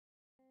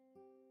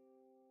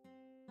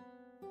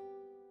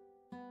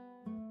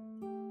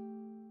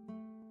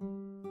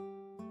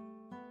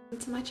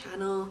to my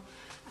channel.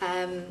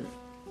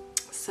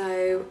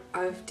 So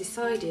I've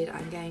decided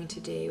I'm going to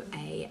do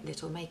a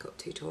little makeup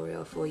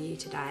tutorial for you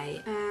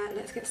today.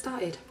 Let's get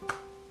started.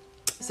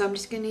 So I'm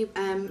just going to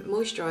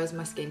moisturise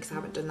my skin because I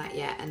haven't done that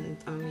yet, and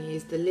I'm going to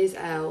use the Liz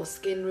Earle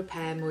Skin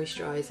Repair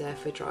Moisturiser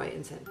for dry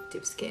and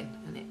sensitive skin,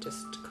 and it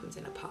just comes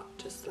in a pot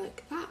just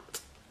like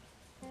that.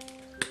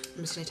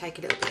 I'm just going to take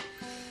a little bit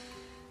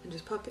and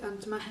just pop it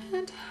onto my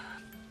head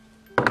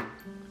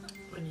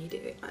when you do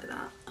it like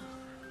that.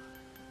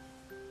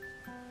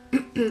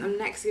 I'm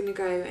next going to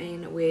go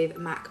in with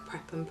MAC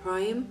Prep and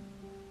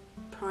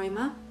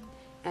Primer.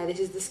 This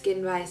is the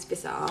Skin Based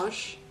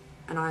Visage,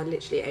 and I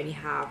literally only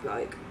have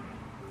like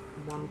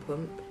one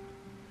pump.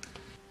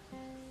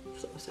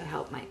 This will also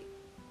help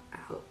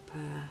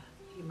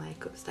your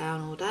makeup stay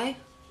on all day.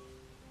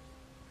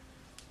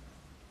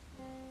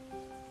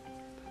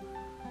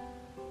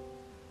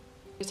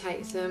 I'm going to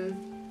take some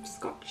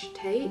Scotch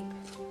tape,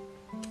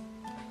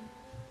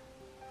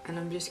 and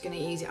I'm just going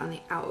to use it on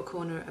the outer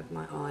corner of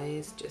my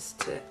eyes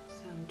so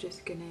I'm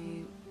just going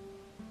to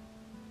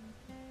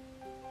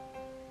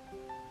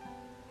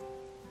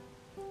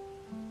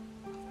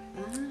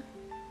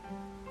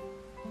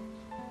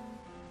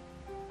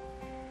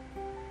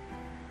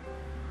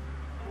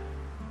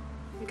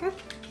okay.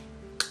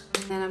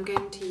 Then I'm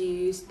going to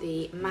use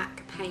the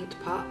MAC Paint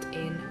Pot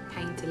in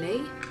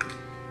Painterley.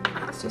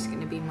 That's just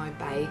going to be my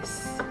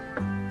base.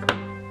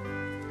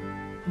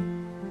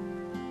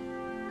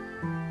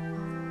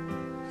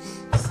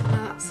 So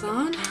that's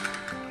on.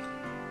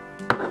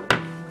 I'm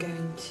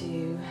going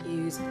to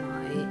use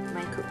my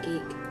Makeup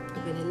Geek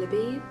Vanilla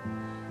Bean,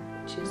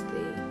 which is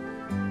the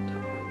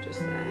top one just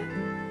there.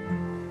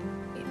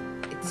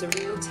 Yeah, it's a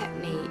Real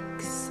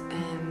Techniques.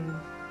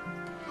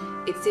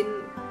 It's in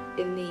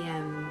the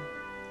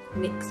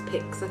Mix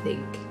Picks, I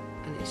think,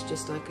 and it's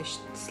just like a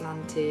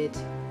slanted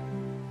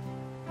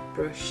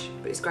brush,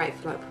 but it's great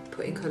for like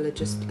putting colour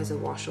just as a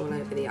wash all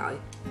over the eye.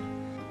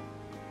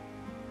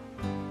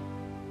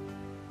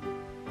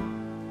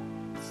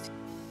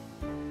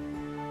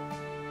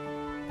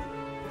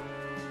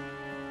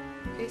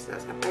 Okay, so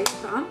that's our base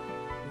put on.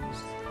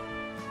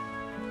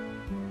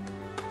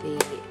 The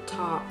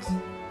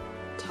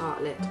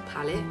Tartlette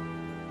Palette.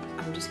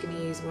 I'm just going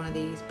to use one of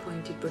these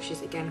pointed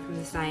brushes again from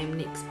the same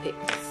NYX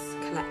Picks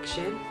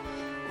collection,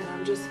 and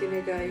I'm just going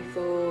to go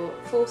for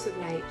Force of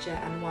Nature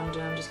and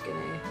Wonder. I'm just going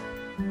to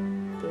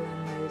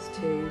blend those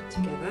two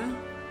together,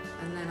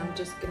 and then I'm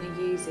just going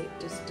to use it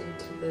just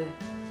into the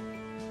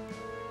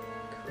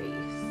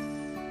crease.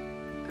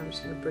 I'm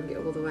just going to bring it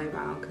all the way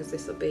around because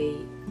this will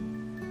be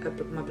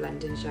my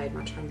blending shade,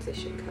 my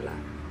transition colour.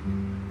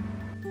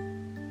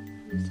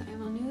 The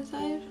same on the other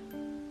side.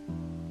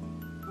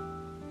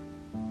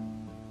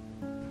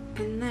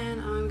 And then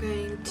I'm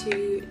going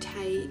to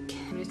take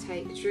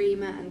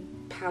Dreamer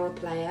and Power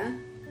Player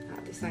out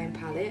of the same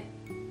palette,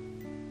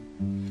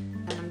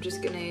 and I'm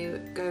just going to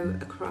go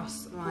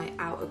across my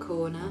outer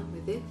corner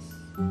with this.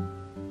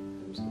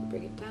 I'm just going to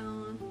bring it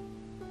down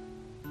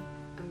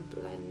and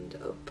blend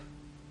up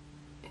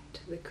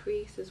into the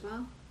crease as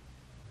well.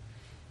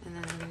 And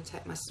then I'm going to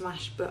take my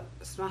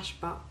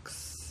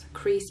Smashbox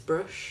crease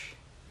brush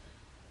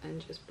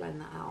and just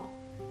blend that out,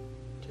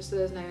 just so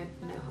there's no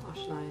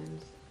harsh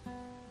lines.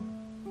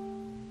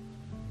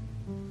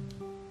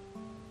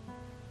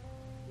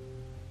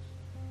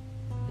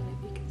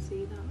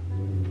 See that?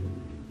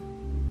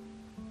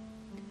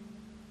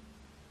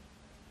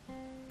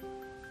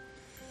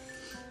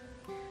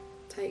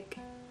 Take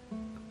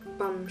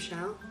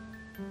Bombshell,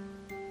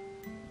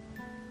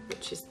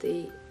 which is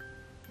the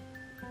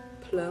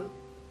plum,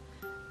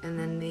 and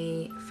then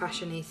the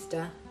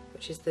Fashionista,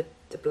 which is the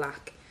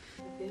black.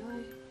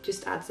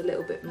 Just adds a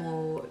little bit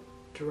more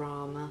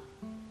drama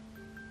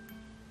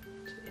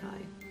to the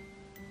eye.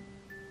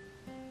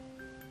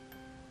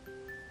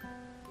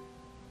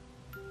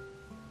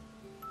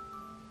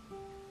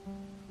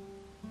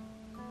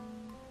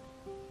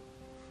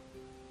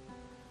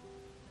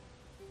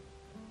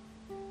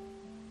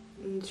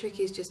 The trick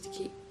is just to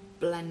keep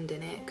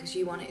blending it, because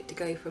you want it to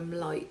go from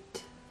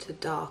light to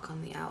dark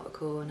on the outer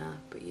corner,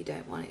 but you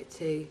don't want it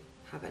to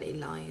have any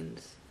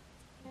lines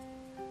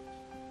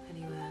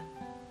anywhere.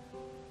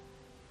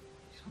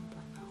 Just want to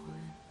blend that all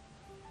in.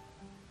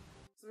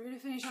 So we're going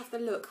to finish off the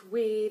look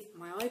with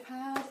my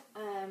iPad.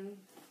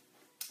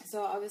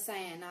 So I was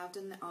saying, now I've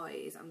done the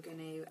eyes, I'm going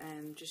to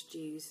just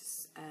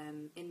use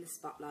In the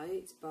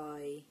Spotlight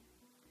by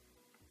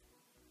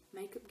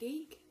Makeup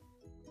Geek.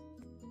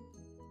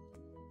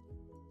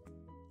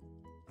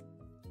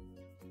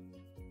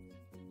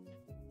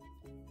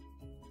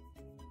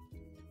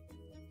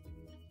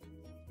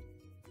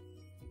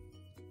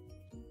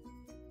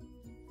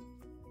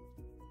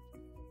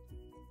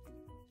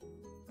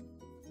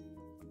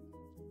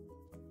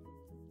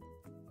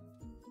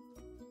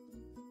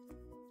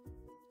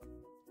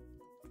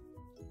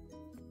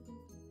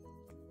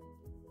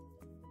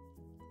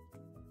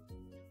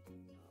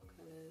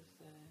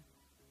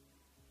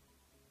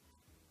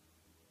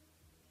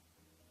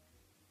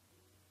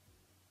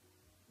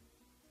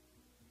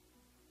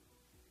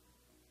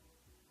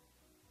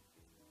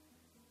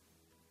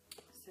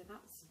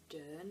 that's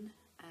done,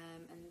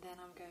 and then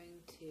I'm going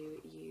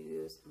to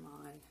use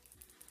my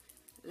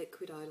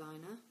liquid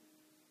eyeliner,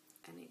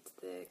 and it's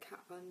the Kat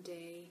Von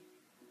D.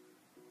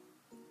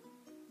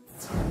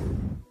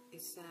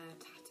 It's a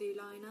Tattoo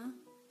liner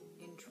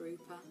in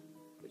Trooper,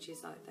 which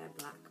is like their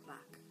black.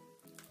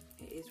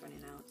 It is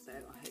running out, so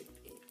I hope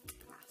it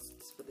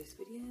lasts for this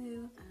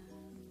video.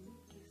 I'm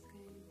just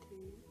going to,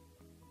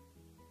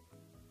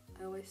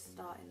 I always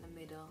start in the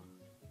middle.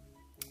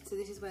 So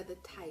this is where the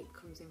tape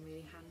comes in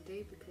really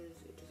handy,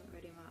 because it doesn't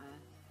really matter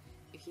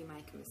if you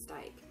make a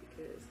mistake,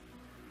 because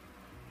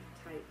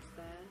the tape's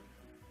there.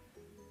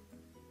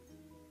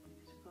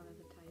 Just follow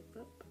the tape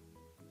up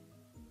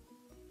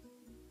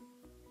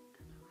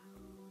and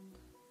around.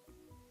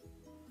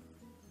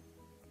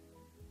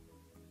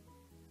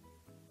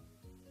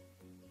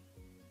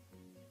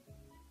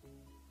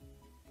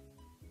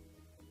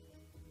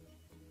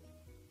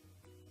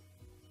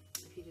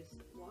 If you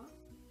just watch,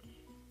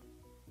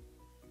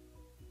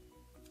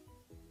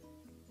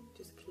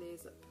 just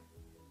clears up.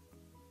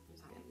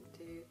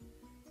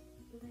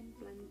 I'm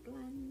going to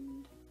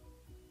blend.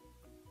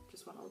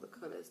 Just want all the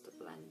colours to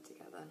blend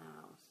together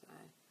now. So,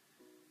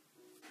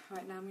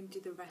 right now I'm going to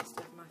do the rest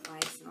of my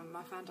face.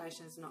 My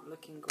foundation is not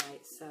looking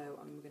great, so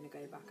I'm going to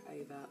go back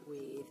over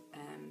with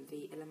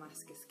the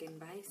Illamasqua Skin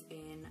Base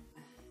in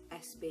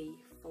SB4.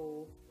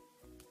 So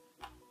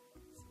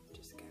I'm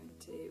just going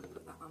to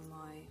put that on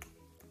my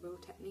Real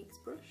Techniques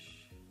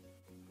brush.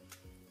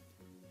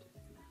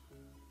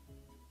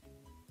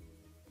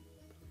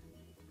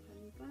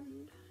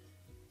 Blend.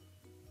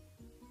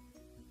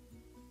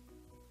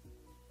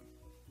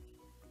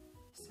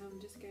 So I'm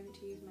just going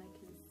to use my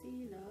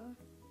concealer,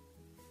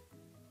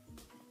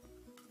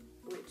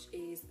 which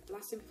is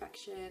Last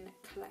Imperfection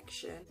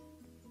Collection.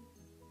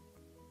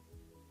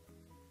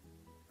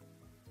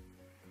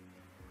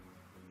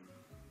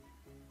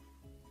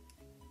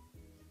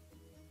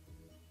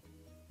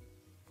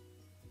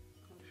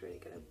 I'm just really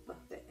going to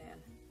buff it in.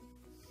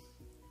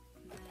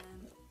 And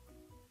then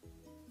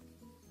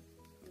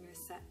I'm going to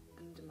set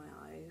under my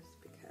eyes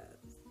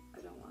because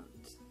I don't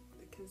want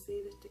the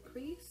concealer to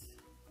crease.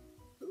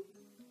 Ooh.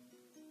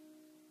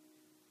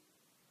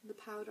 The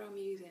powder I'm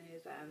using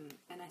is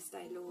an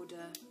Estee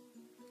Lauder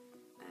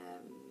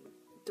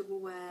Double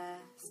Wear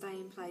Stay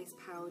in Place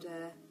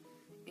powder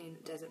in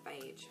Desert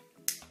Beige.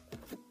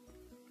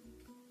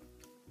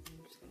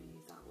 I'm just going to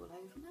use that all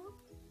over now.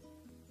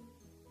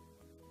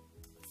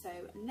 So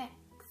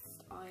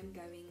next I'm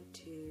going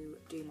to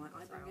do my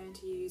eyebrow. I'm going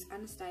to use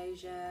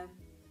Anastasia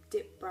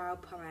Dip Brow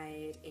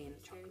Pomade in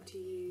Chocolate. I'm going to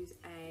use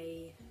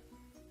a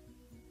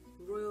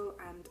Royal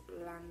and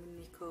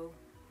Langnickel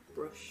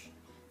brush,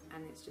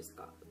 and it's just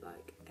got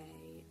like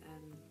a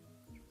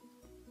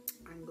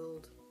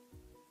angled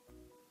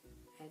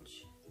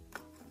edge.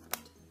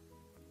 And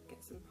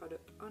get some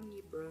product on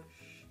your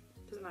brush.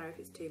 Doesn't matter if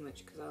it's too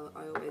much, because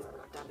I always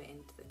dab it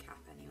into the cap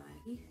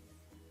anyway.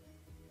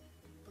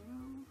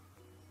 Brow.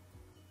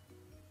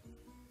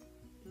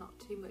 Not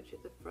too much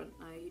at the front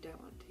though, you don't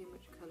want too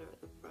much colour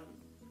at the front.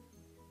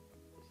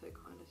 So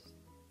kind of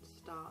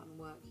start and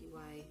work your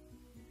way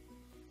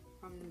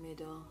from the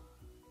middle.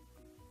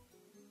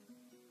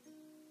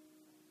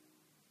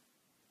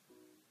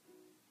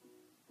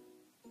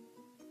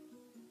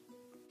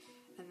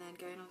 And then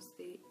going on to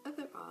the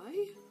other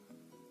eye.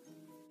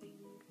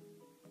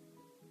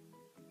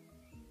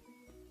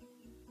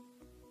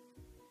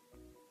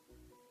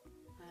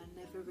 I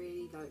never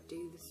really like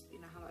do this, you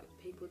know how like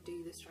people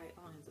do the straight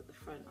lines at the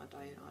front. I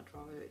don't, I'd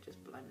rather it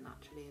just blend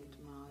naturally into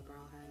my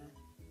eyebrow hair.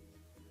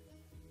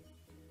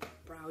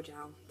 Brow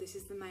gel. This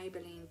is the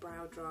Maybelline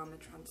Brow Drama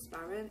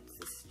Transparent.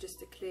 This is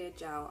just a clear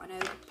gel. I know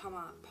the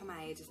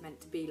pomade is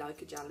meant to be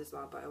like a gel as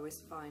well, but I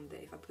always find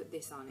that if I put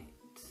this on,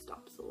 it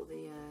stops all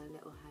the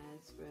little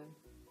hairs from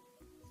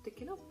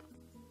sticking up.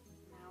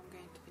 Now I'm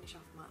going to finish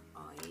off my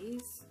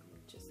eyes.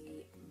 I'm just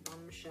a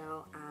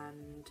Bombshell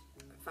and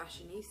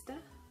Fashionista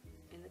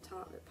in the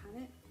Tartlette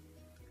Palette.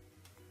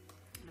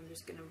 And I'm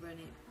just going to run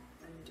it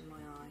under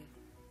my eye,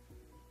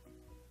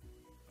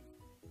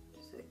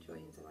 just so it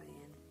joins the way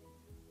in.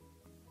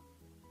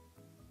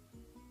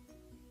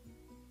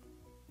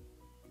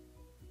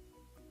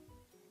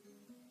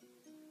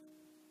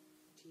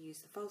 To use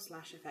the False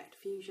Lash Effect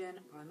Fusion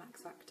by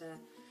Max Factor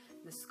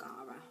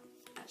Mascara.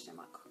 Actually, I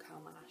might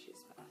curl my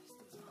lashes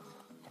first as well.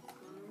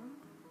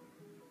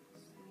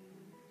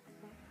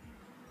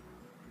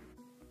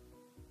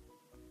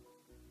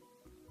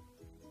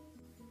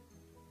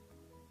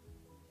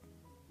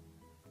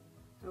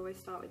 I always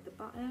start with the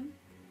bottom.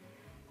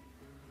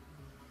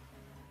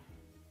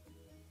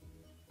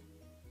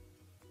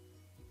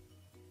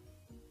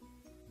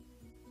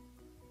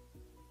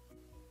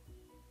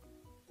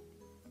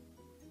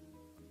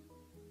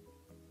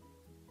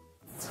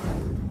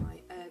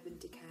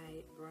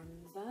 Decay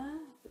bronzer,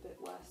 it's a bit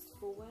worse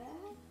for wear,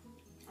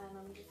 and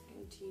I'm just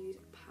going to use a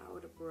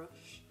powder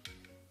brush.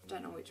 I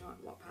don't know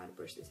what powder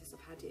brush this is,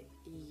 I've had it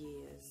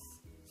years,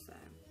 so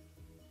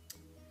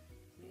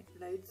I'm going to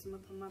load some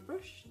up on my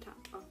brush,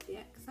 tap off the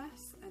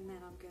excess, and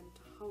then I'm going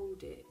to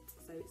hold it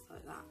so it's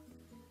like that,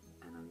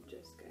 and I'm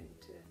just going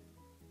to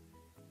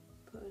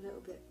put a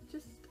little bit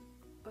just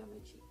by my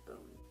cheekbone.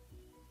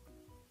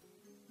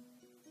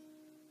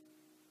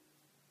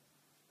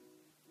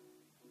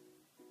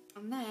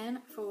 And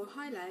then for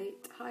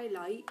highlight,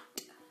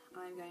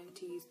 I'm going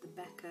to use the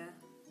Biege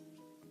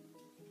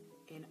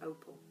in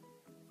Opal.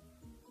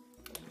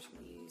 I'm just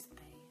going to use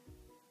a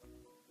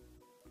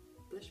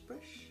blush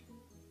brush.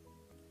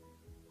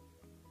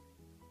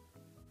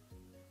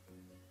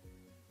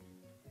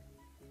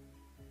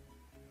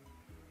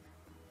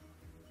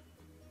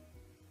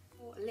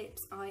 For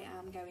lips, I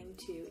am going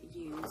to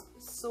use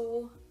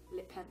Soar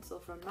lip pencil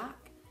from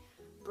MAC,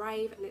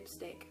 Brave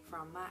lipstick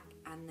from MAC,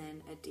 and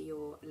then a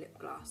Dior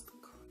Lipgloss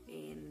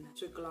in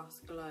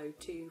Gloss Glow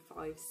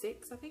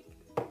 256, I think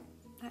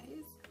that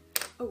is.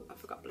 Oh, I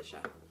forgot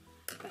blusher.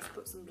 Let's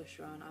put some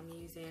blusher on. I'm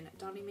using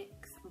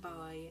Dollymix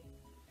by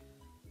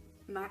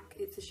MAC.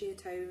 It's a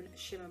Sheertone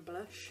Shimmer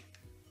Blush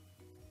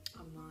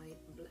on my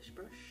blush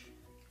brush.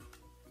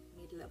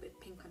 Need a little bit of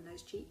pink on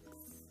those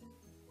cheeks.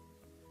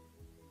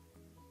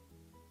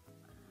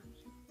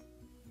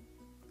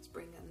 Let's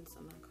bring in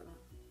some colour.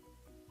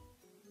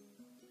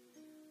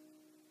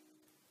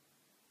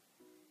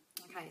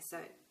 Okay, so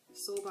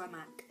Soar by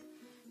MAC.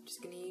 I'm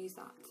just going to use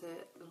that to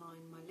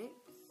line my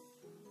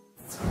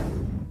lips.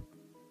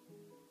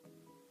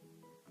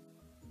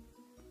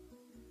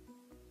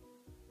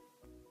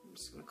 I'm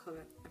just going to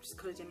colour. I've just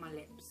coloured in my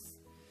lips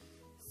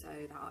so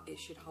that it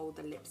should hold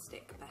the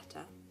lipstick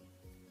better.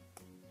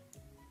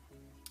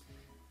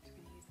 Just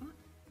going to use that,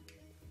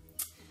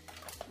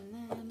 and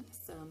then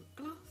some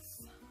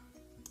gloss,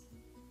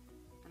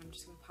 and I'm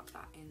just going to pop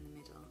that in the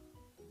middle.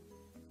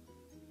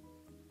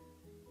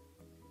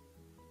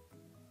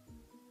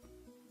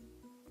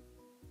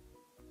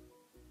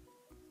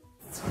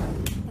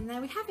 And there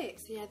we have it.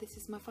 So yeah, this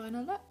is my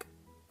final look.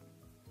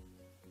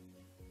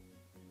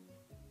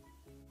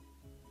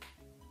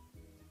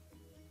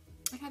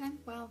 Okay then,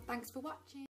 well, thanks for watching.